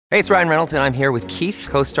Hey, it's Ryan Reynolds, and I'm here with Keith,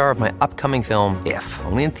 co-star of my upcoming film, If,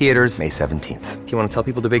 only in theaters May 17th. Do you want to tell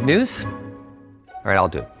people the big news? All right, I'll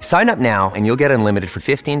do it. Sign up now and you'll get unlimited for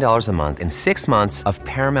 $15 a month and 6 months of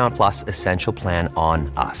Paramount Plus Essential Plan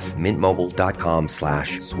on us.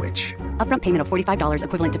 MintMobile.com/switch. Upfront payment of $45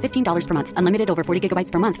 equivalent to $15 per month. Unlimited over 40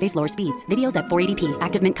 gigabytes per month. Face lower speeds. Videos at 480p.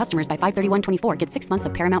 Active Mint customers by 531.24 get 6 months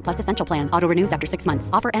of Paramount Plus Essential Plan. Auto renews after 6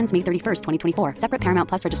 months. Offer ends May 31st, 2024. Separate Paramount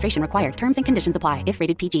Plus registration required. Terms and conditions apply if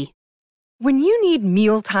rated PG. When you need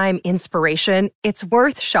mealtime inspiration, it's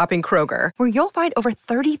worth shopping Kroger, where you'll find over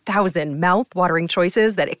 30,000 mouth-watering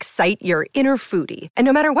choices that excite your inner foodie. And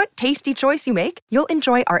no matter what tasty choice you make, you'll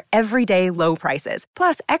enjoy our everyday low prices,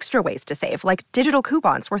 plus extra ways to save, like digital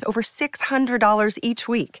coupons worth over $600 each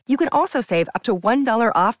week. You can also save up to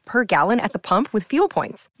 $1 off per gallon at the pump with fuel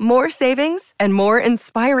points. More savings and more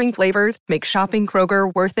inspiring flavors make shopping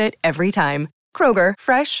Kroger worth it every time. Kroger,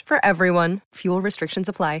 fresh for everyone. Fuel restrictions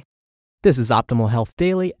apply. This is Optimal Health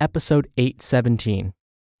Daily, episode 817.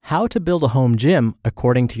 How to Build a Home Gym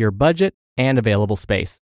According to Your Budget and Available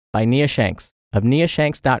Space by Nia Shanks of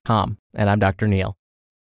niashanks.com, and I'm Dr. Neil.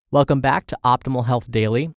 Welcome back to Optimal Health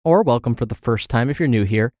Daily, or welcome for the first time if you're new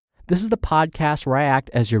here. This is the podcast where I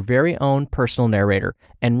act as your very own personal narrator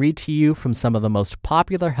and read to you from some of the most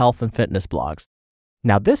popular health and fitness blogs.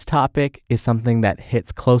 Now, this topic is something that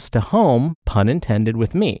hits close to home, pun intended,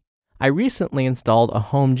 with me. I recently installed a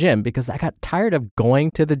home gym because I got tired of going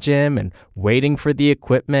to the gym and waiting for the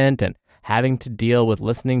equipment and having to deal with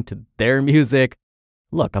listening to their music.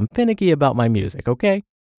 Look, I'm finicky about my music, okay?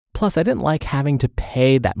 Plus, I didn't like having to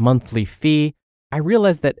pay that monthly fee. I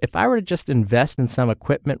realized that if I were to just invest in some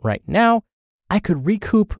equipment right now, I could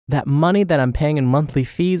recoup that money that I'm paying in monthly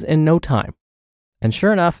fees in no time. And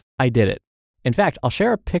sure enough, I did it. In fact, I'll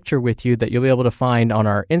share a picture with you that you'll be able to find on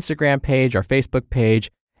our Instagram page, our Facebook page,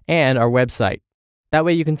 and our website. That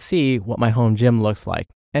way you can see what my home gym looks like.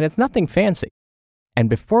 And it's nothing fancy. And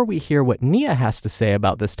before we hear what Nia has to say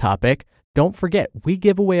about this topic, don't forget we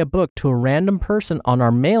give away a book to a random person on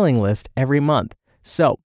our mailing list every month.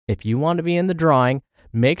 So if you want to be in the drawing,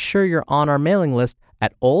 make sure you're on our mailing list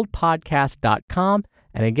at oldpodcast.com.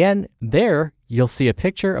 And again, there you'll see a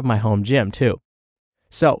picture of my home gym too.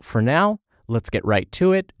 So for now, let's get right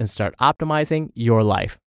to it and start optimizing your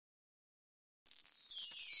life.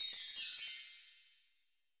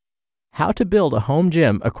 How to Build a Home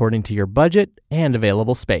Gym According to Your Budget and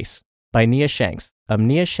Available Space by Nia Shanks of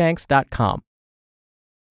niashanks.com.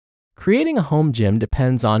 Creating a home gym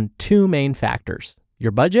depends on two main factors,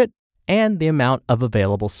 your budget and the amount of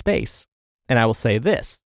available space. And I will say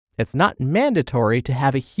this, it's not mandatory to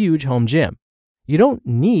have a huge home gym. You don't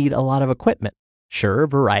need a lot of equipment. Sure,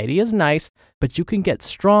 variety is nice, but you can get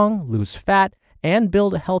strong, lose fat, and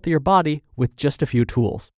build a healthier body with just a few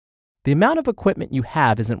tools. The amount of equipment you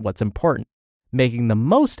have isn't what's important. Making the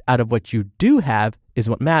most out of what you do have is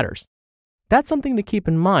what matters. That's something to keep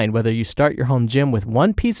in mind whether you start your home gym with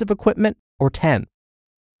one piece of equipment or 10.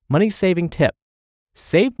 Money-saving tip.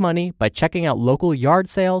 Save money by checking out local yard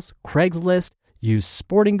sales, Craigslist, used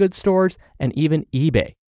sporting goods stores, and even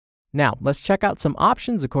eBay. Now, let's check out some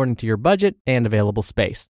options according to your budget and available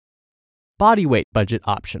space. Body weight budget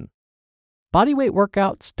option. Body weight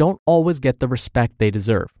workouts don't always get the respect they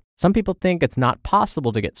deserve. Some people think it's not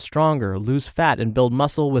possible to get stronger, lose fat, and build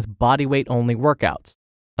muscle with body weight only workouts.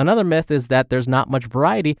 Another myth is that there's not much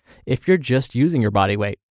variety if you're just using your body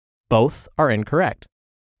weight. Both are incorrect.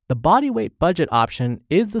 The body weight budget option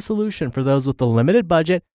is the solution for those with a limited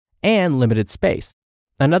budget and limited space.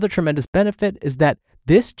 Another tremendous benefit is that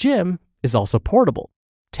this gym is also portable.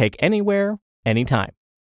 Take anywhere, anytime.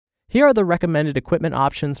 Here are the recommended equipment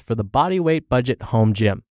options for the body weight budget home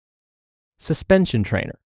gym. Suspension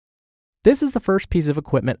trainer. This is the first piece of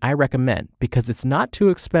equipment I recommend because it's not too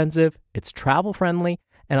expensive, it's travel friendly,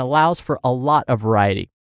 and allows for a lot of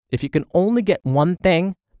variety. If you can only get one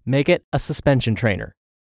thing, make it a suspension trainer.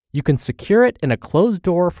 You can secure it in a closed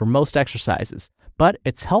door for most exercises, but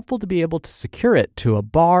it's helpful to be able to secure it to a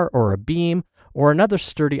bar or a beam or another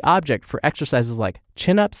sturdy object for exercises like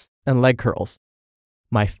chin-ups and leg curls.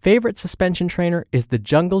 My favorite suspension trainer is the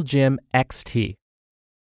Jungle Gym XT.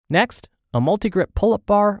 Next, a multi-grip pull-up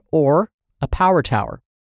bar or a power tower.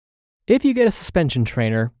 If you get a suspension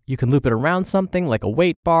trainer, you can loop it around something like a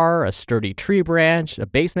weight bar, a sturdy tree branch, a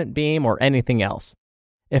basement beam, or anything else.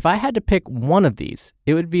 If I had to pick one of these,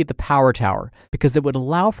 it would be the power tower because it would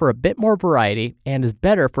allow for a bit more variety and is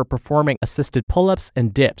better for performing assisted pull-ups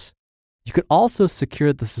and dips. You could also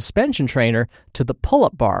secure the suspension trainer to the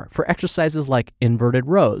pull-up bar for exercises like inverted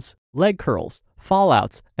rows, leg curls,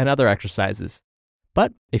 fallouts, and other exercises.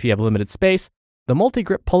 But if you have limited space, the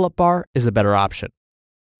multi-grip pull-up bar is a better option.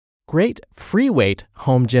 great free weight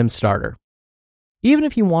home gym starter. Even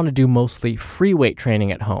if you want to do mostly free weight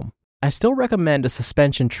training at home, I still recommend a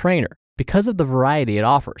suspension trainer because of the variety it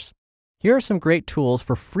offers. Here are some great tools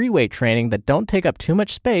for free weight training that don't take up too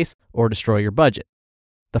much space or destroy your budget.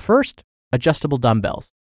 The first, adjustable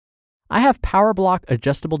dumbbells. I have Power Block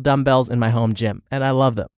adjustable dumbbells in my home gym, and I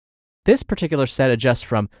love them. This particular set adjusts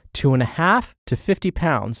from 2.5 to 50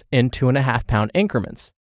 pounds in 2.5 pound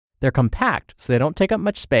increments. They're compact, so they don't take up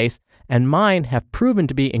much space, and mine have proven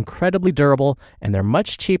to be incredibly durable, and they're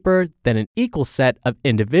much cheaper than an equal set of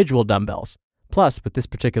individual dumbbells. Plus, with this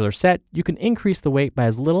particular set, you can increase the weight by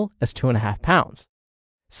as little as 2.5 pounds.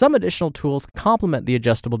 Some additional tools complement the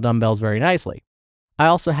adjustable dumbbells very nicely. I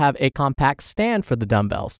also have a compact stand for the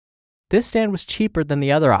dumbbells. This stand was cheaper than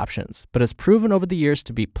the other options, but has proven over the years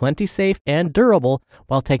to be plenty safe and durable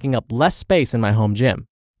while taking up less space in my home gym.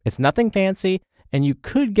 It's nothing fancy, and you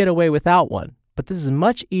could get away without one, but this is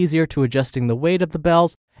much easier to adjusting the weight of the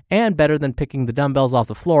bells and better than picking the dumbbells off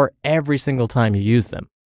the floor every single time you use them.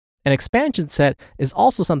 An expansion set is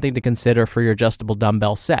also something to consider for your adjustable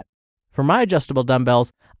dumbbell set. For my adjustable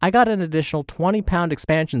dumbbells, I got an additional 20-pound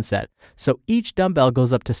expansion set, so each dumbbell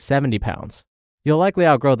goes up to 70 pounds. You'll likely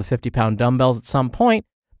outgrow the 50-pound dumbbells at some point,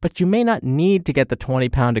 but you may not need to get the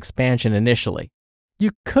 20-pound expansion initially.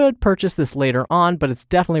 You could purchase this later on, but it's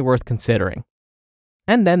definitely worth considering.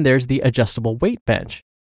 And then there's the adjustable weight bench.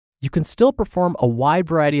 You can still perform a wide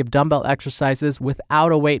variety of dumbbell exercises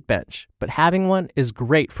without a weight bench, but having one is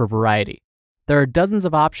great for variety. There are dozens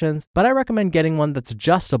of options, but I recommend getting one that's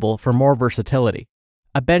adjustable for more versatility.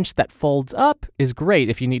 A bench that folds up is great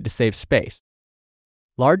if you need to save space.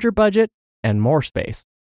 Larger budget and more space.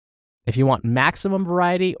 If you want maximum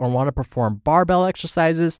variety or want to perform barbell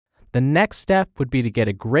exercises, the next step would be to get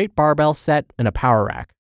a great barbell set and a power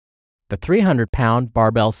rack. The 300-pound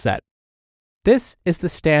barbell set. This is the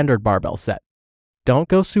standard barbell set. Don't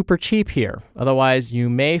go super cheap here, otherwise you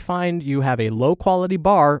may find you have a low-quality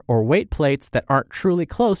bar or weight plates that aren't truly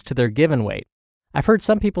close to their given weight. I've heard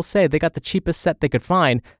some people say they got the cheapest set they could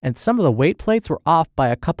find, and some of the weight plates were off by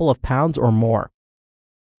a couple of pounds or more.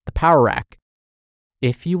 The power rack.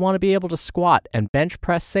 If you want to be able to squat and bench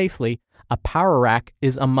press safely, a power rack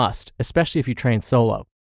is a must, especially if you train solo.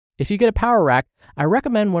 If you get a power rack, I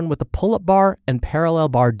recommend one with a pull-up bar and parallel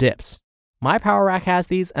bar dips. My power rack has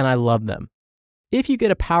these and I love them. If you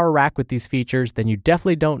get a power rack with these features, then you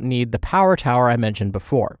definitely don't need the power tower I mentioned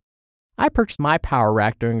before. I purchased my power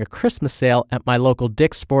rack during a Christmas sale at my local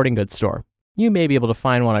Dick's Sporting Goods store. You may be able to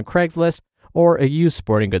find one on Craigslist or a used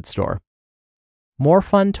sporting goods store. More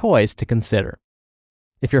fun toys to consider.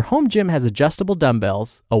 If your home gym has adjustable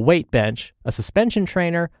dumbbells, a weight bench, a suspension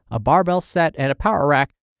trainer, a barbell set, and a power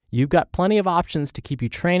rack, you've got plenty of options to keep you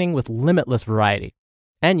training with limitless variety.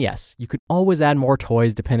 And yes, you could always add more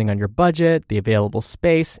toys depending on your budget, the available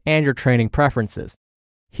space, and your training preferences.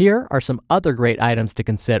 Here are some other great items to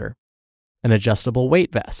consider. An adjustable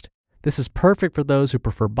weight vest. This is perfect for those who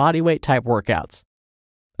prefer bodyweight type workouts.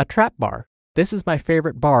 A trap bar. This is my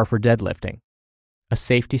favorite bar for deadlifting. A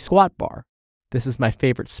safety squat bar. This is my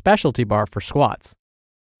favorite specialty bar for squats.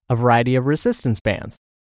 A variety of resistance bands.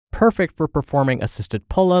 Perfect for performing assisted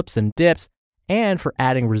pull-ups and dips, and for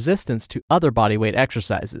adding resistance to other bodyweight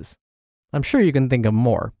exercises. I'm sure you can think of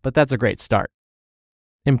more, but that's a great start.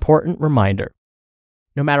 Important reminder.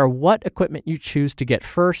 No matter what equipment you choose to get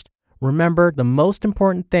first, remember the most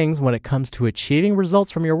important things when it comes to achieving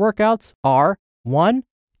results from your workouts are 1.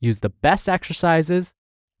 Use the best exercises,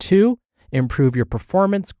 2. Improve your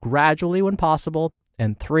performance gradually when possible,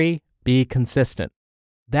 and 3. Be consistent.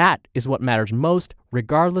 That is what matters most,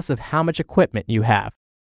 regardless of how much equipment you have.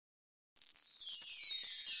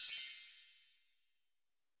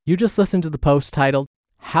 You just listened to the post titled,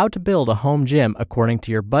 How to Build a Home Gym According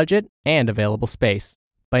to Your Budget and Available Space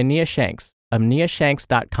by Nia Shanks of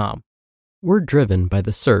niashanks.com. We're driven by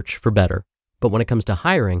the search for better, but when it comes to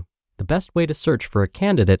hiring, the best way to search for a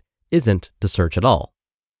candidate isn't to search at all.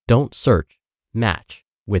 Don't search, match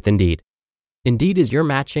with Indeed. Indeed is your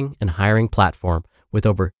matching and hiring platform with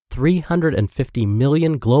over 350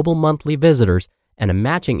 million global monthly visitors and a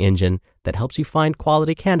matching engine that helps you find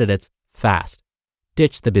quality candidates fast.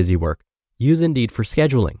 Ditch the busy work. Use Indeed for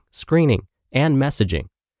scheduling, screening, and messaging.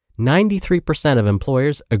 93% of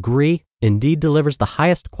employers agree Indeed delivers the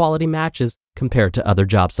highest quality matches compared to other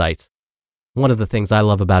job sites. One of the things I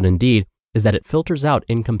love about Indeed is that it filters out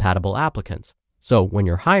incompatible applicants. So when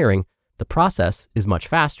you're hiring, the process is much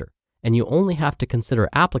faster, and you only have to consider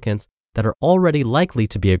applicants that are already likely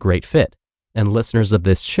to be a great fit. And listeners of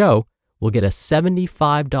this show will get a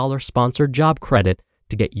 $75 sponsored job credit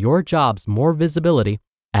to get your jobs more visibility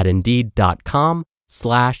at Indeed.com/help.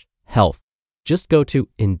 health. Just go to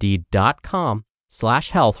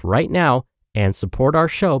Indeed.com/health right now and support our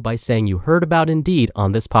show by saying you heard about Indeed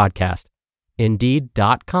on this podcast.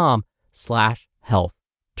 Indeed.com/health.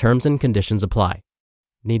 Terms and conditions apply.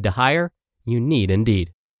 Need to hire? You need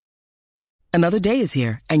Indeed. Another day is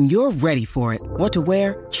here, and you're ready for it. What to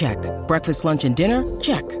wear? Check. Breakfast, lunch, and dinner?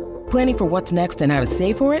 Check. Planning for what's next and how to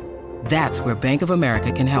save for it? That's where Bank of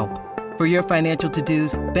America can help. For your financial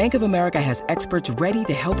to-dos, Bank of America has experts ready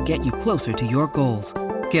to help get you closer to your goals.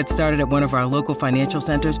 Get started at one of our local financial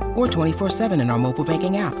centers or 24/7 in our mobile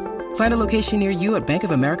banking app. Find a location near you at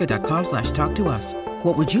bankofamerica.com/talktous.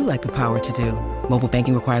 What would you like the power to do? Mobile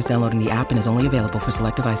banking requires downloading the app and is only available for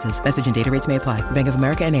select devices. Message and data rates may apply. Bank of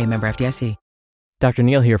America NA, member FDIC. Dr.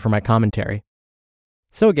 Neil here for my commentary.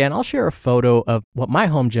 So again, I'll share a photo of what my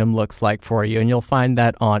home gym looks like for you, and you'll find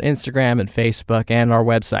that on Instagram and Facebook and our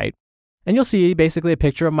website. And you'll see basically a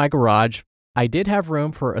picture of my garage. I did have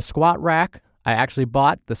room for a squat rack. I actually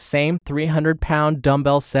bought the same 300-pound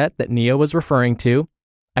dumbbell set that Neo was referring to.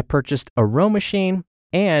 I purchased a row machine,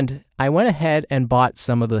 and I went ahead and bought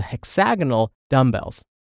some of the hexagonal dumbbells.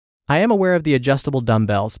 I am aware of the adjustable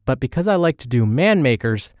dumbbells, but because I like to do man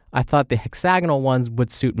makers, I thought the hexagonal ones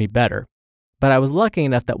would suit me better. But I was lucky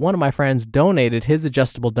enough that one of my friends donated his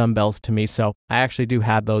adjustable dumbbells to me, so I actually do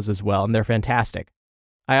have those as well, and they're fantastic.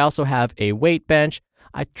 I also have a weight bench.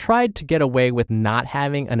 I tried to get away with not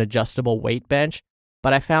having an adjustable weight bench,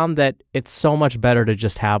 but I found that it's so much better to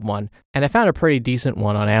just have one, and I found a pretty decent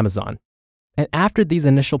one on Amazon. And after these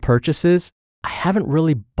initial purchases, I haven't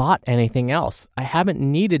really bought anything else. I haven't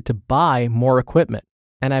needed to buy more equipment,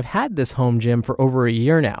 and I've had this home gym for over a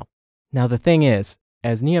year now. Now the thing is,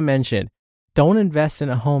 as Nia mentioned, don't invest in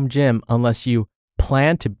a home gym unless you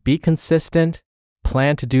plan to be consistent,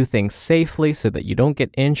 plan to do things safely so that you don't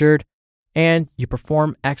get injured, and you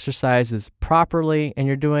perform exercises properly and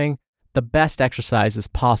you're doing the best exercises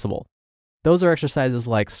possible. Those are exercises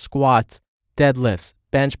like squats, deadlifts,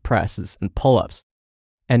 bench presses, and pull-ups.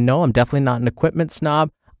 And no, I'm definitely not an equipment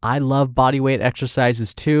snob. I love bodyweight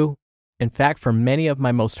exercises too. In fact, for many of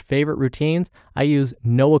my most favorite routines, I use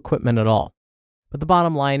no equipment at all. But the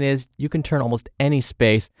bottom line is you can turn almost any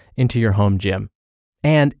space into your home gym.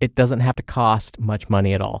 And it doesn't have to cost much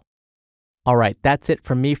money at all. All right, that's it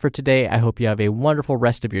from me for today. I hope you have a wonderful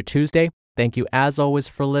rest of your Tuesday. Thank you as always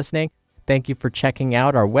for listening. Thank you for checking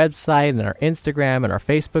out our website and our Instagram and our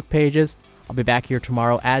Facebook pages. I'll be back here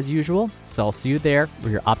tomorrow as usual, so I'll see you there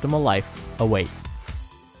where your optimal life awaits.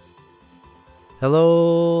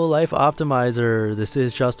 Hello, Life Optimizer. This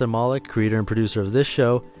is Justin Malik, creator and producer of this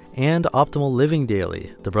show and Optimal Living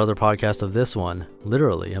Daily, the brother podcast of this one.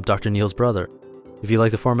 Literally, I'm Dr. Neil's brother. If you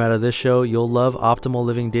like the format of this show, you'll love Optimal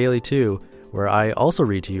Living Daily too, where I also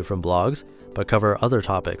read to you from blogs, but cover other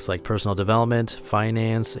topics like personal development,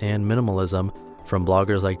 finance, and minimalism from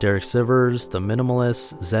bloggers like Derek Sivers, The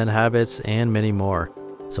Minimalists, Zen Habits, and many more.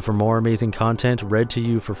 So for more amazing content read to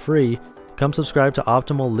you for free, come subscribe to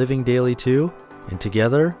Optimal Living Daily too, and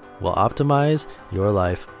together we'll optimize your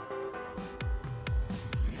life.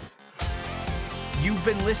 You've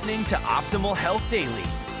been listening to Optimal Health Daily.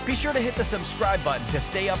 Be sure to hit the subscribe button to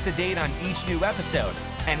stay up to date on each new episode,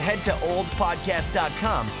 and head to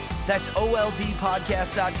oldpodcast.com. That's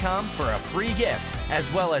oldpodcast.com for a free gift,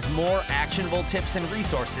 as well as more actionable tips and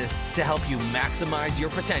resources to help you maximize your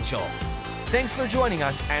potential. Thanks for joining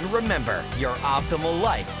us, and remember, your optimal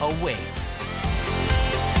life awaits.